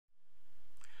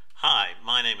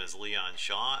my name is Leon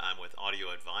Shaw. I'm with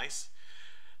Audio Advice.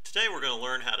 Today we're going to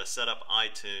learn how to set up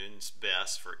iTunes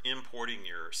best for importing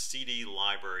your CD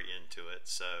library into it.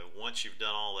 So once you've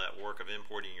done all that work of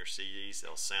importing your CDs,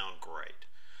 they'll sound great.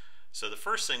 So the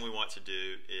first thing we want to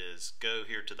do is go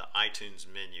here to the iTunes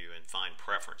menu and find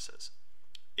Preferences.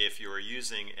 If you are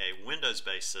using a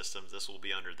Windows-based system, this will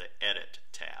be under the Edit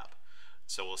tab.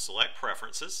 So we'll select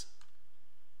Preferences.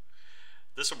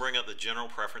 This will bring up the General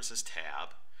Preferences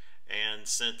tab. And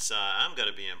since I'm going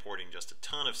to be importing just a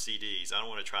ton of CDs, I don't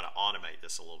want to try to automate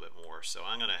this a little bit more. So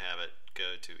I'm going to have it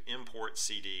go to Import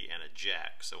CD and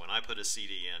Eject. So when I put a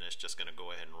CD in, it's just going to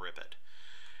go ahead and rip it.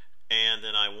 And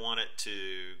then I want it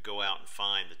to go out and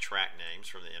find the track names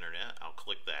from the internet. I'll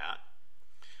click that.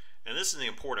 And this is the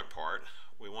important part.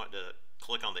 We want to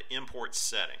click on the Import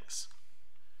Settings.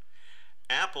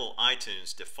 Apple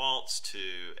iTunes defaults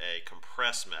to a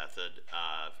compress method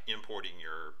of importing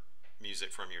your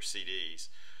music from your CDs.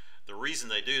 The reason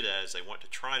they do that is they want to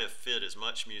try to fit as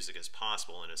much music as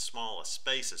possible in as small a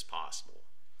space as possible.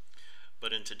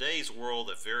 But in today's world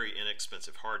of very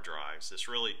inexpensive hard drives, this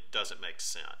really doesn't make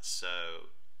sense. So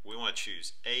we want to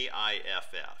choose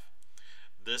AIFF.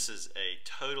 This is a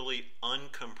totally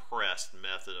uncompressed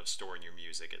method of storing your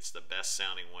music. It's the best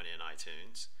sounding one in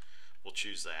iTunes. We'll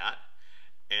choose that.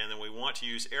 And then we want to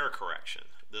use error correction.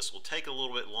 This will take a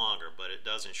little bit longer, but it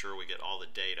does ensure we get all the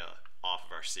data off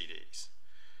of our CDs.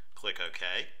 Click OK.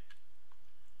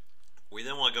 We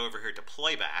then want to go over here to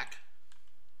Playback.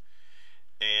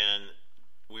 And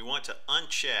we want to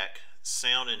uncheck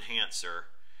Sound Enhancer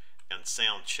and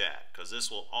Sound Check, because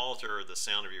this will alter the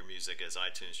sound of your music as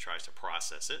iTunes tries to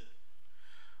process it.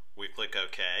 We click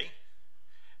OK,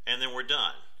 and then we're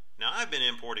done. Now I've been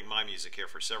importing my music here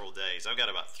for several days. I've got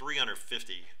about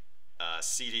 350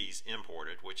 CDs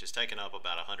imported, which has taken up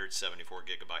about 174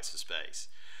 gigabytes of space.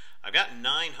 I've got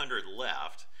 900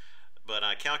 left, but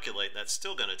I calculate that's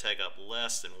still going to take up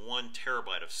less than 1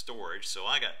 terabyte of storage, so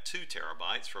I got 2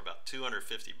 terabytes for about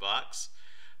 250 bucks.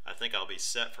 I think I'll be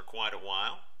set for quite a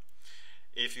while.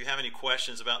 If you have any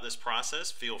questions about this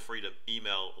process, feel free to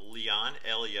email Leon,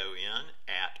 L-E-O-N,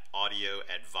 at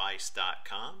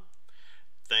audioadvice.com.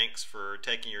 Thanks for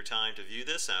taking your time to view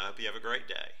this, and I hope you have a great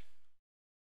day.